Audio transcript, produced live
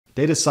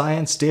Data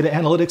science, data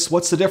analytics,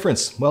 what's the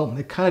difference? Well,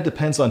 it kind of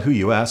depends on who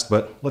you ask,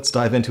 but let's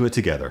dive into it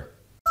together.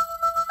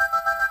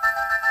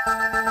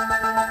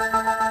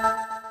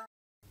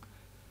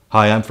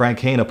 Hi, I'm Frank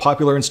Hain, a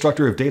popular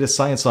instructor of data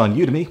science on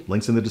Udemy,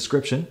 links in the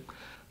description.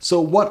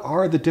 So what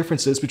are the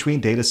differences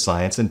between data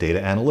science and data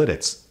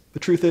analytics? The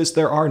truth is,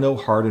 there are no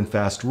hard and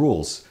fast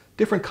rules.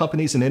 Different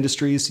companies and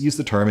industries use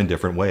the term in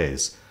different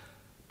ways.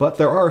 But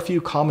there are a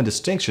few common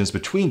distinctions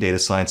between data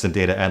science and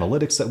data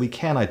analytics that we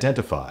can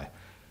identify.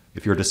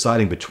 If you're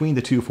deciding between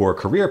the two for a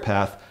career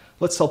path,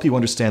 let's help you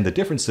understand the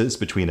differences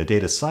between a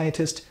data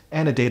scientist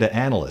and a data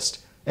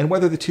analyst, and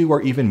whether the two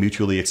are even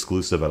mutually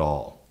exclusive at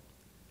all.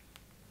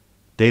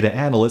 Data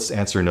analysts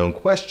answer known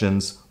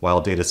questions,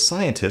 while data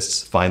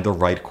scientists find the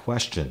right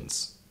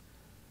questions.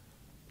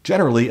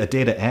 Generally, a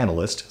data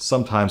analyst,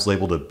 sometimes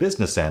labeled a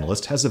business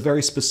analyst, has a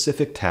very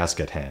specific task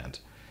at hand.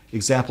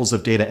 Examples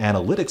of data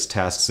analytics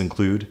tasks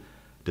include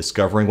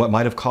discovering what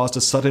might have caused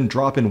a sudden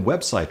drop in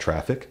website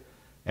traffic,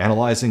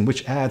 analyzing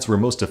which ads were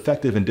most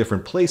effective in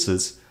different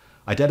places,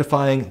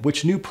 identifying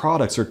which new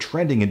products are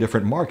trending in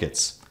different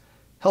markets,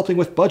 helping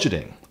with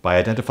budgeting by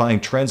identifying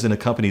trends in a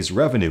company's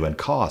revenue and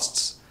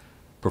costs,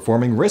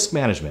 performing risk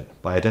management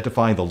by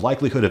identifying the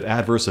likelihood of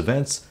adverse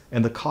events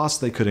and the costs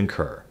they could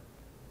incur.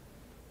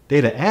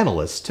 Data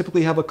analysts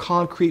typically have a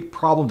concrete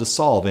problem to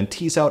solve and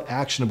tease out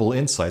actionable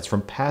insights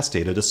from past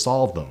data to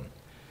solve them.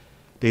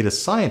 Data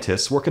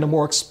scientists work in a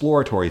more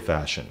exploratory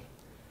fashion.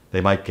 They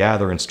might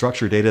gather and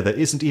structure data that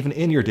isn't even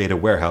in your data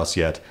warehouse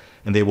yet,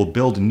 and they will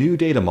build new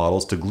data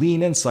models to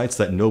glean insights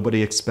that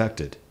nobody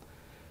expected.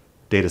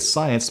 Data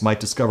science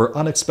might discover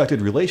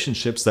unexpected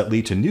relationships that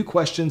lead to new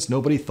questions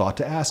nobody thought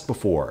to ask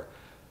before.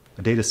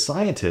 A data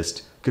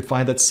scientist could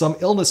find that some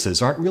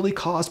illnesses aren't really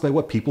caused by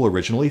what people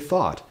originally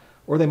thought,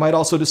 or they might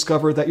also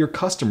discover that your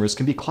customers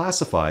can be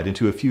classified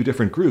into a few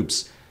different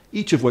groups,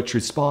 each of which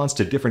responds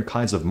to different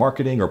kinds of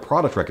marketing or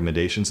product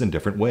recommendations in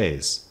different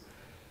ways.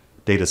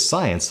 Data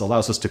science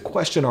allows us to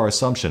question our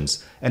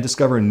assumptions and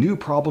discover new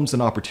problems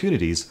and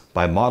opportunities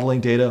by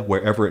modeling data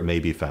wherever it may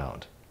be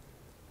found.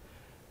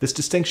 This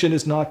distinction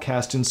is not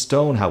cast in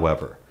stone,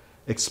 however.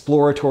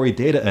 Exploratory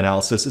data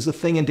analysis is a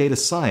thing in data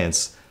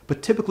science,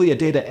 but typically a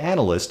data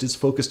analyst is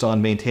focused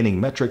on maintaining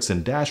metrics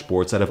and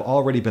dashboards that have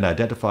already been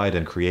identified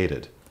and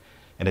created.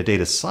 And a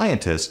data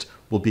scientist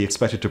will be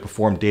expected to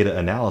perform data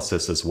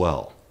analysis as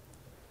well.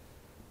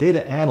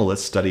 Data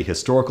analysts study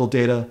historical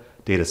data,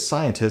 data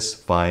scientists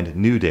find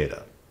new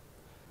data.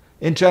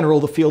 In general,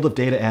 the field of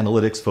data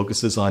analytics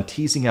focuses on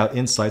teasing out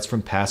insights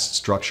from past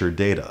structured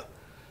data.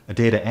 A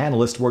data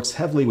analyst works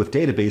heavily with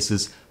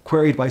databases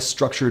queried by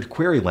structured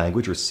query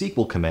language or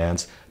SQL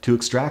commands to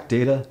extract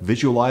data,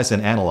 visualize,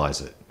 and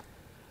analyze it.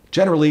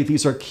 Generally,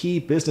 these are key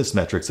business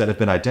metrics that have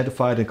been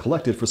identified and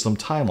collected for some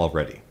time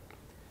already.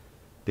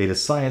 Data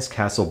science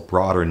casts a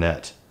broader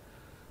net.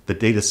 The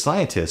data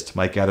scientist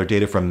might gather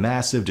data from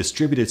massive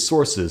distributed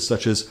sources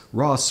such as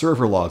raw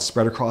server logs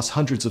spread across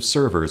hundreds of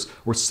servers,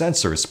 or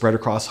sensors spread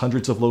across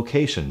hundreds of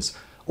locations,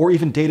 or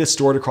even data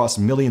stored across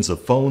millions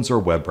of phones or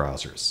web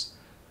browsers.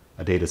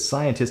 A data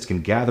scientist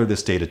can gather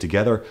this data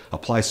together,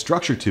 apply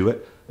structure to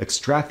it,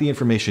 extract the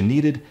information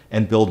needed,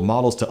 and build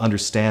models to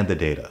understand the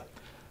data.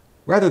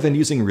 Rather than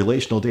using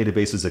relational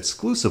databases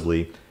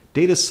exclusively,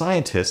 data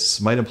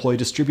scientists might employ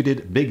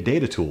distributed big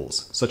data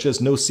tools, such as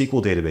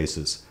NoSQL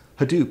databases,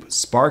 Hadoop,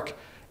 Spark,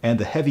 and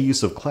the heavy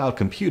use of cloud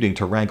computing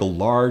to wrangle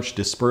large,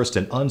 dispersed,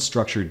 and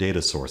unstructured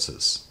data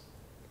sources.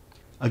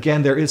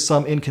 Again, there is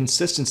some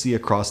inconsistency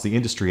across the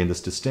industry in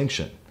this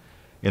distinction.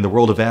 In the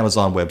world of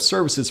Amazon Web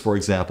Services, for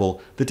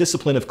example, the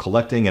discipline of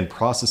collecting and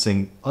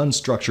processing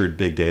unstructured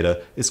big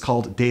data is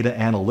called data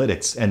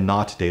analytics and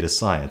not data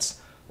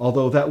science,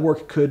 although that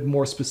work could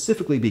more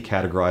specifically be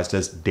categorized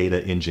as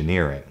data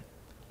engineering.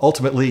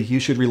 Ultimately,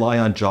 you should rely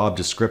on job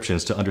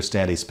descriptions to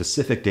understand a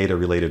specific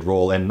data-related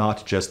role and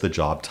not just the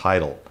job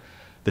title.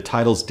 The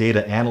titles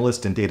data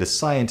analyst and data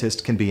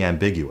scientist can be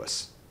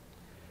ambiguous.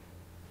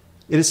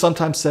 It is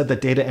sometimes said that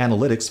data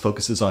analytics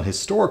focuses on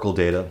historical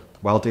data,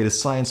 while data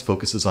science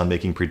focuses on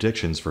making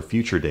predictions for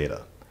future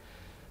data.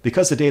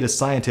 Because a data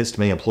scientist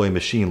may employ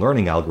machine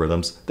learning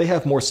algorithms, they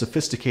have more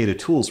sophisticated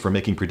tools for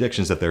making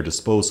predictions at their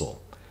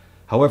disposal.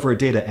 However, a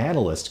data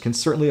analyst can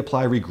certainly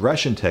apply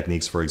regression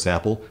techniques, for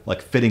example,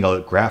 like fitting a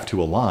graph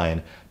to a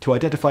line, to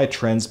identify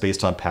trends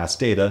based on past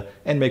data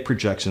and make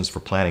projections for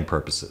planning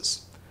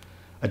purposes.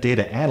 A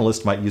data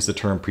analyst might use the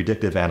term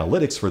predictive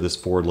analytics for this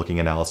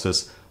forward-looking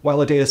analysis, while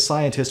a data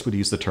scientist would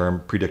use the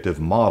term predictive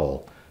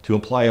model to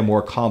imply a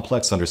more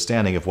complex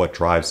understanding of what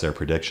drives their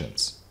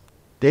predictions.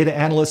 Data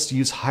analysts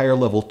use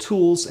higher-level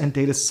tools, and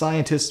data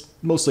scientists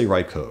mostly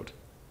write code.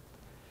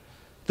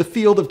 The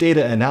field of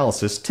data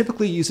analysis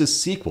typically uses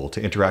SQL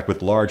to interact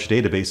with large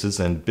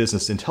databases and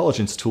business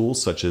intelligence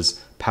tools such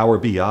as Power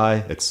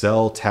BI,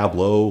 Excel,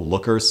 Tableau,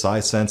 Looker,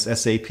 Sisense,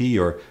 SAP,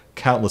 or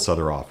countless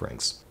other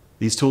offerings.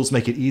 These tools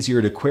make it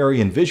easier to query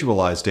and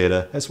visualize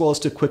data, as well as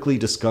to quickly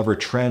discover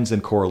trends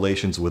and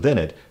correlations within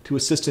it to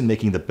assist in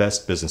making the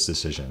best business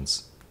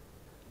decisions.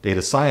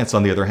 Data science,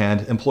 on the other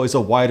hand, employs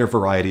a wider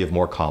variety of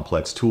more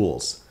complex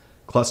tools.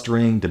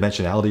 Clustering,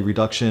 dimensionality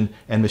reduction,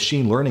 and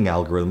machine learning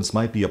algorithms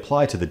might be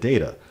applied to the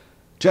data.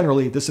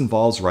 Generally, this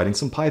involves writing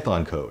some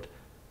Python code.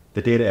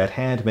 The data at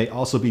hand may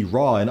also be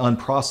raw and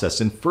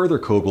unprocessed, and further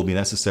code will be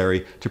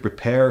necessary to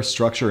prepare,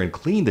 structure, and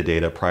clean the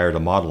data prior to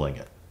modeling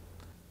it.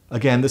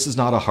 Again, this is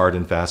not a hard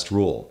and fast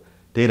rule.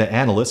 Data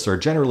analysts are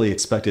generally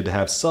expected to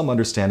have some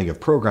understanding of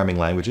programming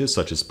languages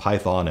such as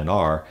Python and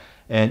R,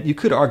 and you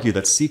could argue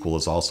that SQL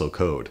is also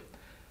code.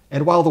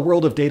 And while the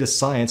world of data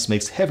science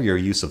makes heavier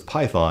use of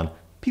Python,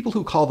 people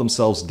who call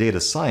themselves data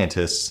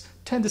scientists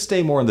tend to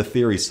stay more on the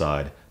theory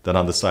side than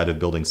on the side of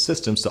building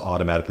systems to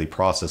automatically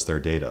process their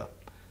data.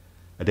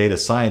 A data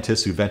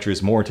scientist who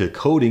ventures more into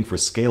coding for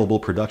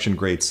scalable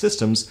production-grade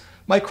systems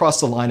might cross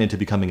the line into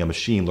becoming a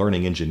machine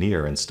learning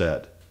engineer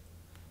instead.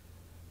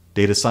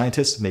 Data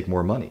scientists make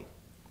more money.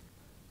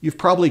 You've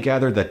probably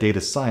gathered that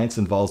data science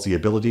involves the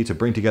ability to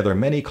bring together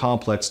many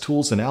complex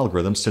tools and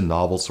algorithms to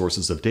novel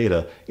sources of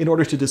data in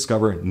order to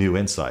discover new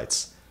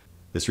insights.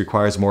 This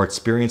requires more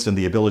experience and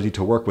the ability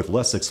to work with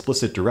less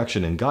explicit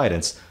direction and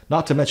guidance,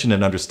 not to mention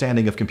an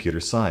understanding of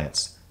computer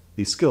science.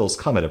 These skills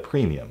come at a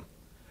premium.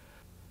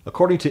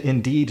 According to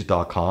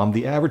Indeed.com,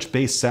 the average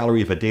base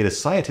salary of a data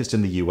scientist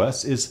in the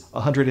US is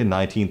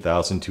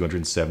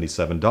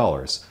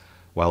 $119,277,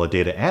 while a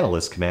data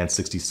analyst commands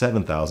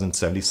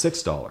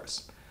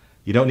 $67,076.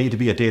 You don't need to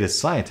be a data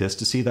scientist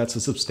to see that's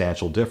a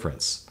substantial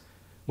difference.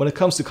 When it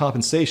comes to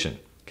compensation,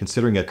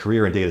 considering a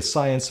career in data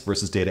science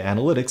versus data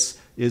analytics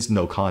is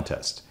no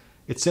contest.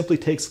 It simply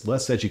takes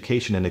less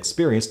education and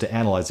experience to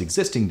analyze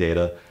existing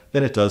data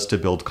than it does to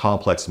build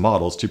complex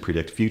models to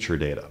predict future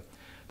data.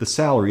 The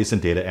salaries in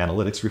data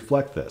analytics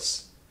reflect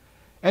this.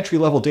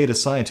 Entry-level data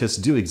scientists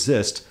do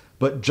exist,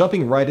 but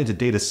jumping right into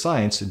data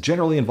science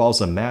generally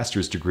involves a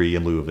master's degree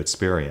in lieu of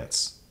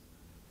experience.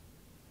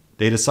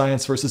 Data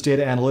science versus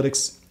data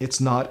analytics,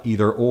 it's not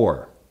either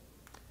or.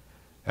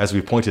 As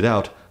we pointed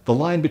out, the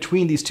line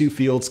between these two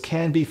fields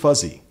can be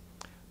fuzzy.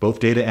 Both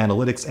data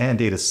analytics and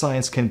data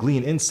science can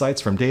glean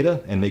insights from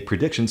data and make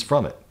predictions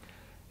from it.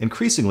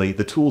 Increasingly,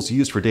 the tools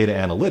used for data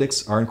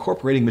analytics are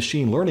incorporating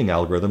machine learning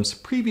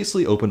algorithms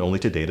previously open only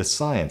to data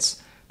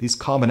science. These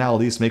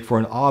commonalities make for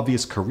an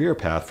obvious career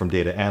path from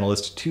data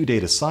analyst to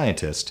data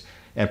scientist,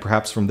 and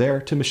perhaps from there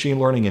to machine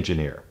learning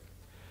engineer.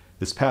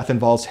 This path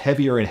involves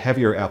heavier and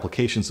heavier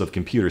applications of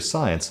computer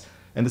science,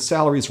 and the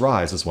salaries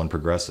rise as one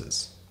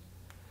progresses.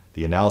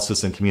 The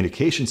analysis and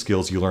communication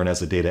skills you learn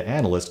as a data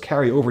analyst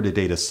carry over to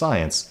data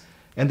science,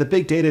 and the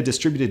big data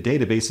distributed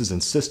databases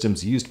and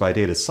systems used by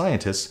data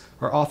scientists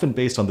are often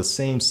based on the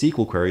same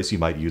SQL queries you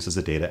might use as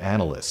a data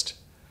analyst.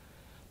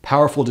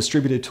 Powerful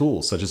distributed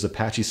tools such as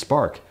Apache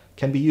Spark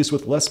can be used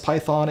with less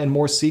Python and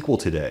more SQL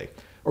today,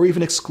 or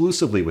even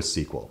exclusively with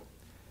SQL.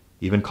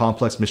 Even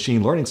complex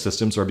machine learning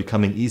systems are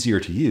becoming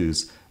easier to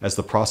use as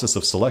the process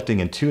of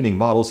selecting and tuning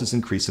models is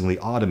increasingly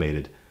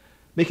automated,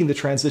 making the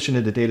transition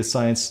into data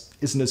science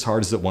isn't as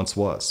hard as it once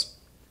was.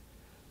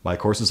 My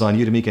courses on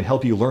Udemy can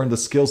help you learn the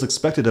skills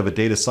expected of a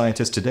data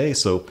scientist today,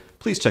 so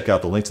please check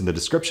out the links in the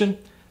description,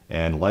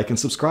 and like and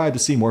subscribe to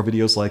see more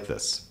videos like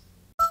this.